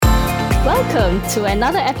Welcome to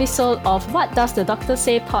another episode of What Does the Doctor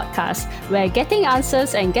Say podcast, where getting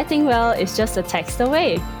answers and getting well is just a text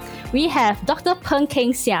away. We have Dr. Png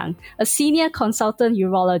Keng Siang, a senior consultant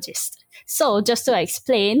urologist. So just to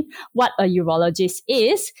explain what a urologist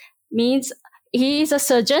is, means he is a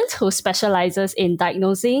surgeon who specializes in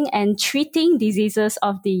diagnosing and treating diseases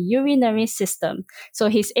of the urinary system. So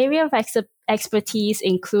his area of expertise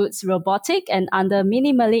includes robotic and other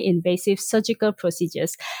minimally invasive surgical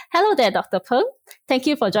procedures. Hello there, Dr. Png. Thank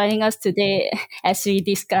you for joining us today as we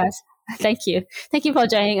discuss. Thank you. Thank you for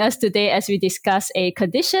joining us today as we discuss a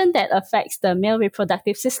condition that affects the male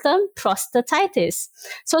reproductive system, prostatitis.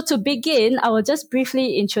 So to begin, I will just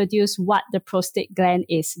briefly introduce what the prostate gland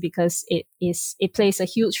is because it plays a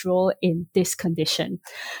huge role in this condition.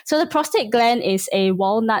 So the prostate gland is a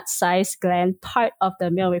walnut-sized gland, part of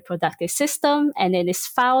the male reproductive system, and it is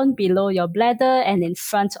found below your bladder and in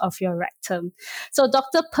front of your rectum. So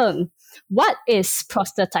Dr. Png, what is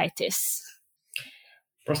prostatitis?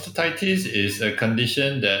 Prostatitis is a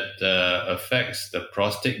condition that affects the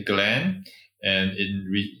prostate gland, and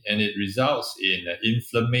it results in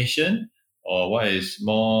inflammation, or what is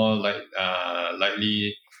more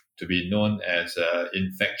likely to be known as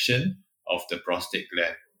infection of the prostate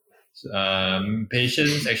gland.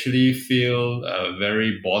 Patients actually feel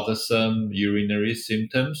very bothersome urinary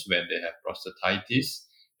symptoms when they have prostatitis,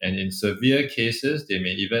 and in severe cases, they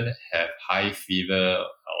may even have high fever or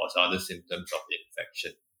other symptoms of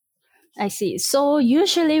infection. I see. So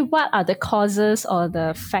usually what are the causes or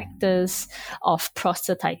the factors of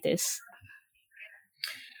prostatitis?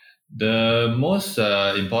 The most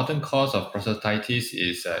important cause of prostatitis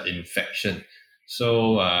is infection.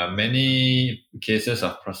 So many cases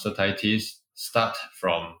of prostatitis start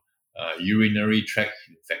from urinary tract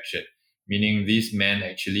infection, meaning these men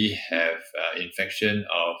actually have infection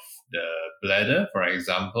of the bladder, for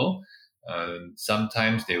example.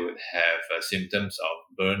 Sometimes they would have symptoms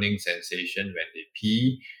of burning sensation when they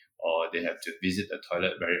pee, or they have to visit the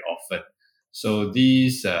toilet very often. So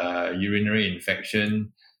these urinary infections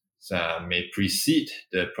may precede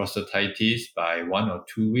the prostatitis by 1 or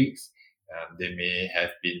 2 weeks. They may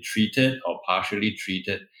have been treated or partially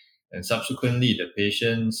treated, and subsequently the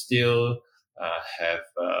patient still have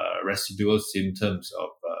residual symptoms of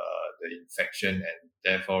the infection and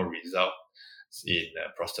therefore result in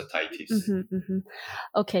prostatitis. Mm-hmm, mm-hmm.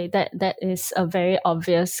 Okay, that is a very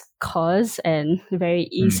obvious cause and very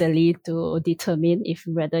easily to determine if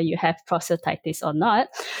whether you have prostatitis or not.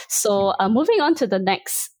 So moving on to the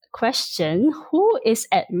next question, who is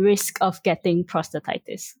at risk of getting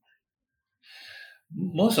prostatitis?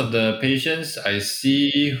 Most of the patients I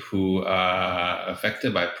see who are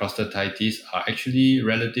affected by prostatitis are actually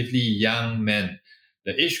relatively young men.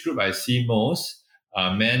 The age group I see most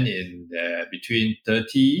are men in between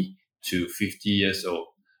 30 to 50 years old.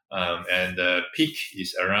 And the peak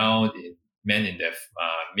is around in men in their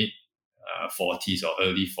mid 40s or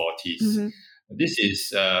early 40s. Mm-hmm. This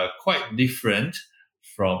is quite different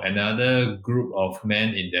from another group of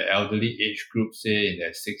men in the elderly age group, say in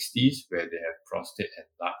their 60s, where they have prostate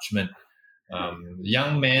enlargement.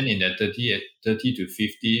 Young men in their 30 to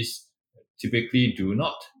 50s typically do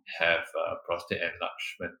not have prostate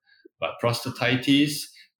enlargement, but prostatitis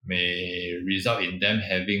may result in them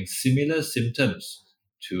having similar symptoms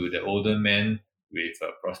to the older men with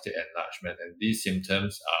prostate enlargement. And these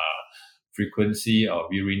symptoms are frequency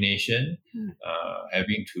of urination,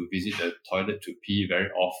 having to visit the toilet to pee very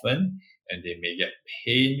often, and they may get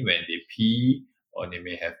pain when they pee, or they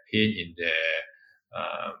may have pain in their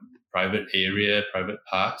private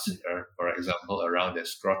parts, for example, around their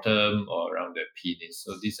scrotum or around their penis.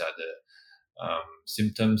 So these are the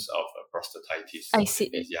symptoms of prostatitis. I see.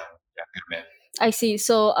 In these younger men. I see.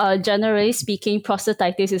 So generally speaking,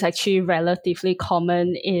 prostatitis is actually relatively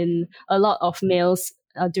common in a lot of males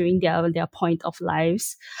during their point of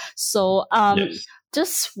lives. So Yes.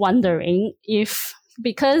 just wondering if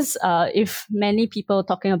many people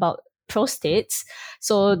talking about prostates,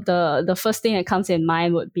 so the first thing that comes in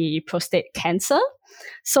mind would be prostate cancer.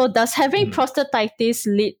 So does having prostatitis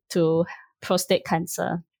lead to prostate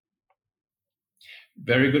cancer?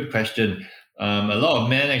 Very good question. A lot of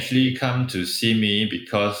men actually come to see me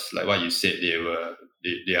because, like what you said,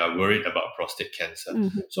 they are worried about prostate cancer.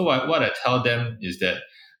 Mm-hmm. So what I tell them is that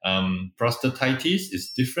prostatitis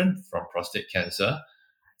is different from prostate cancer.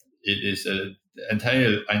 It is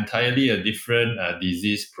entirely a different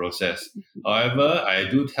disease process. However, I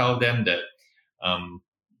do tell them that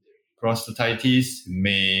prostatitis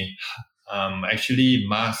may actually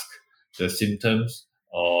mask the symptoms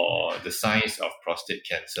or the signs of prostate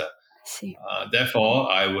cancer. See.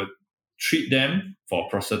 Therefore, I would treat them for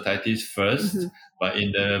prostatitis first, but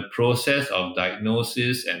in the process of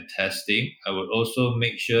diagnosis and testing, I would also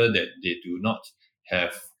make sure that they do not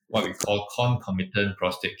have what we call concomitant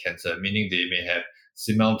prostate cancer, meaning they may have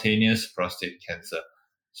simultaneous prostate cancer.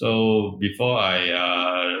 So before I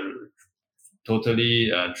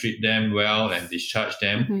totally treat them well and discharge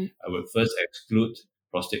them, I would first exclude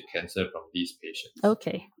prostate cancer from these patients.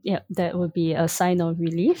 Okay. Yep. That would be a sign of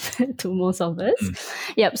relief to most of us.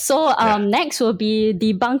 Yep. So next will be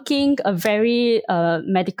debunking a very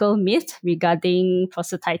medical myth regarding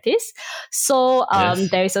prostatitis. So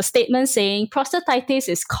there is a statement saying prostatitis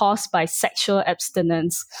is caused by sexual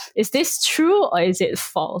abstinence. Is this true or is it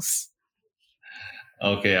false?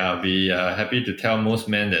 Okay, I'll be happy to tell most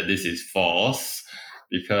men that this is false,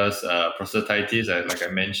 because prostatitis, like I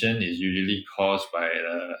mentioned, is usually caused by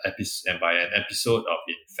an episode of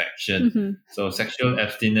infection. So sexual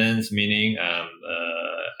abstinence, meaning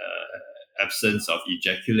absence of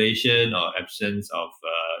ejaculation or absence of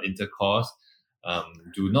intercourse,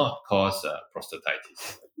 do not cause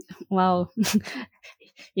prostatitis. Wow.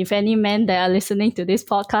 If any men that are listening to this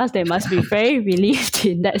podcast, they must be very relieved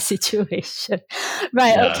in that situation.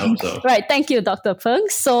 Right. Yeah, okay. I hope so. Right. Thank you, Dr. Peng.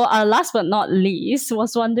 So last but not least,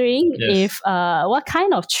 was wondering if what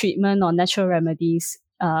kind of treatment or natural remedies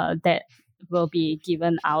that will be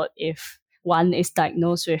given out if one is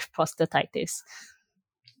diagnosed with prostatitis.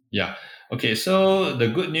 Yeah. Okay. So the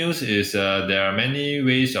good news is there are many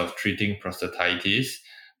ways of treating prostatitis.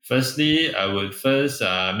 Firstly, I would first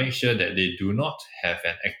make sure that they do not have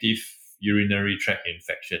an active urinary tract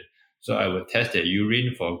infection. So I would test their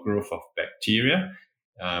urine for growth of bacteria.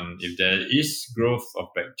 If there is growth of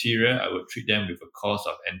bacteria, I would treat them with a course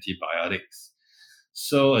of antibiotics.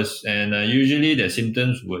 So, usually the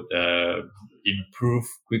symptoms would improve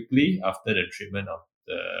quickly after the treatment of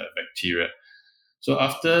the bacteria. So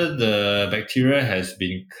after the bacteria has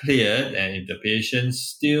been cleared and if the patient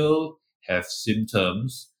still have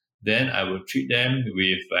symptoms, then I will treat them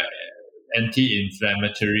with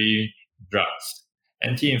anti-inflammatory drugs.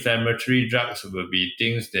 Anti-inflammatory drugs will be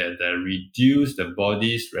things that reduce the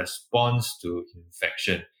body's response to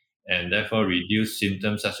infection and therefore reduce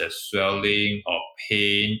symptoms such as swelling or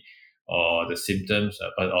pain or the symptoms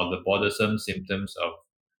or the bothersome symptoms of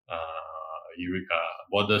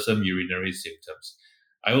bothersome urinary symptoms.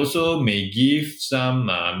 I also may give some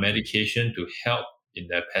medication to help in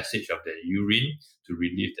the passage of the urine to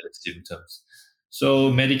relieve the symptoms.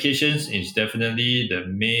 So medications is definitely the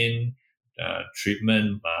main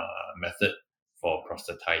treatment method for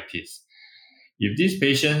prostatitis. If these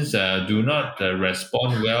patients do not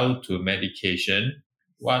respond well to medication,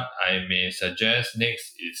 what I may suggest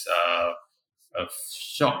next is a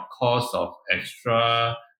short course of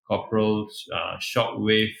extra corporal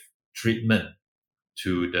shockwave treatment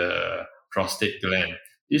to the prostate gland.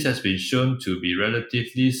 This has been shown to be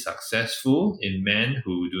relatively successful in men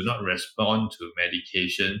who do not respond to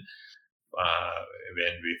medication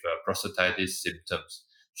when with prostatitis symptoms.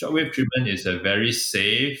 Shockwave treatment is a very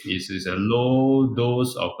safe. It is a low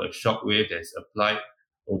dose of a shockwave that's applied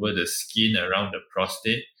over the skin around the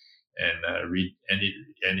prostate, and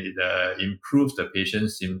it improves the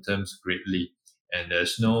patient's symptoms greatly. And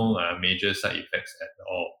there's no major side effects at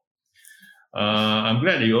all. I'm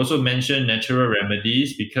glad you also mentioned natural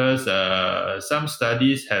remedies because some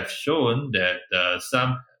studies have shown that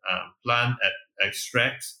some plant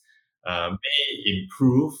extracts may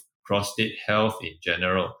improve prostate health in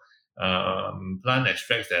general. Plant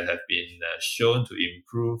extracts that have been shown to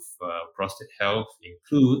improve prostate health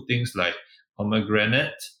include things like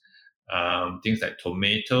pomegranate, things like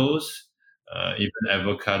tomatoes, even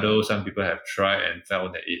avocado. Some people have tried and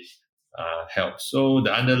felt that it helps. So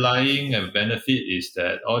the underlying benefit is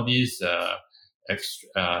that all these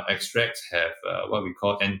extracts have what we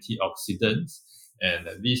call antioxidants, and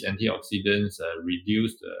these antioxidants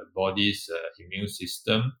reduce the body's immune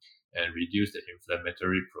system and reduce the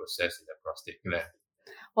inflammatory process in the prostate gland.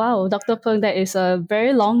 Wow, Dr. Peng, that is a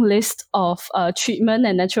very long list of treatment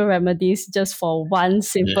and natural remedies just for one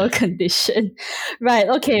simple condition. Right,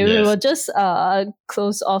 okay, we will just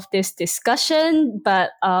close off this discussion,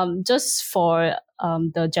 but just for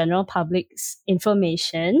the general public's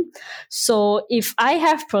information. So if I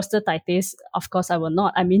have prostatitis, of course I will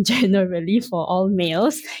not, I mean generally for all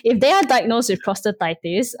males, if they are diagnosed with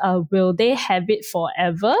prostatitis, will they have it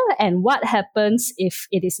forever? And what happens if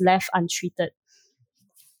it is left untreated?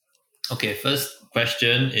 Okay, first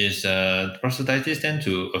question is prostatitis tend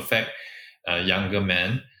to affect younger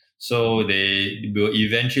men, so they will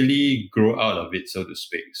eventually grow out of it, so to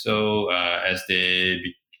speak. So as they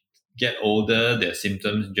get older, their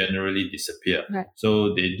symptoms generally disappear. Right.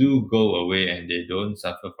 So they do go away and they don't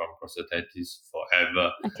suffer from prostatitis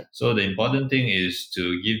forever. Okay. So the important thing is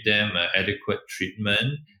to give them adequate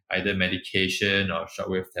treatment, either medication or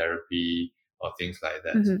shockwave therapy or things like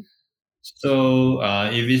that. Mm-hmm. So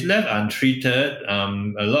if it's left untreated,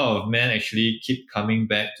 a lot of men actually keep coming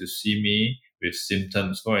back to see me with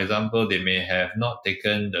symptoms. For example, they may have not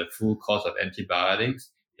taken the full course of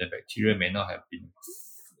antibiotics. The bacteria may not have been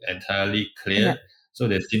entirely cleared. Yeah. So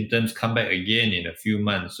the symptoms come back again in a few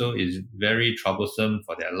months. So it's very troublesome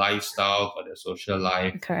for their lifestyle, for their social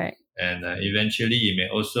life. Correct. And eventually it may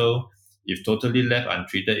also, if totally left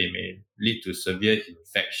untreated, it may lead to severe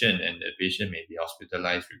infection and the patient may be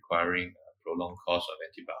hospitalized requiring a prolonged course of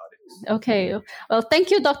antibiotics. Okay. Well,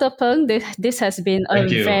 thank you, Dr. Peng. This has been a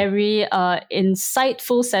very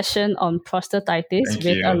insightful session on prostatitis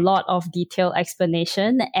with a lot of detailed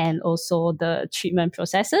explanation and also the treatment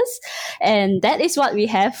processes. And that is what we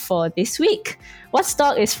have for this week. What's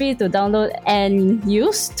Doc is free to download and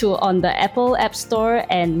use on the Apple App Store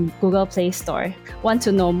and Google Play Store. Want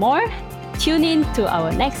to know more? Tune in to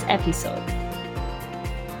our next episode.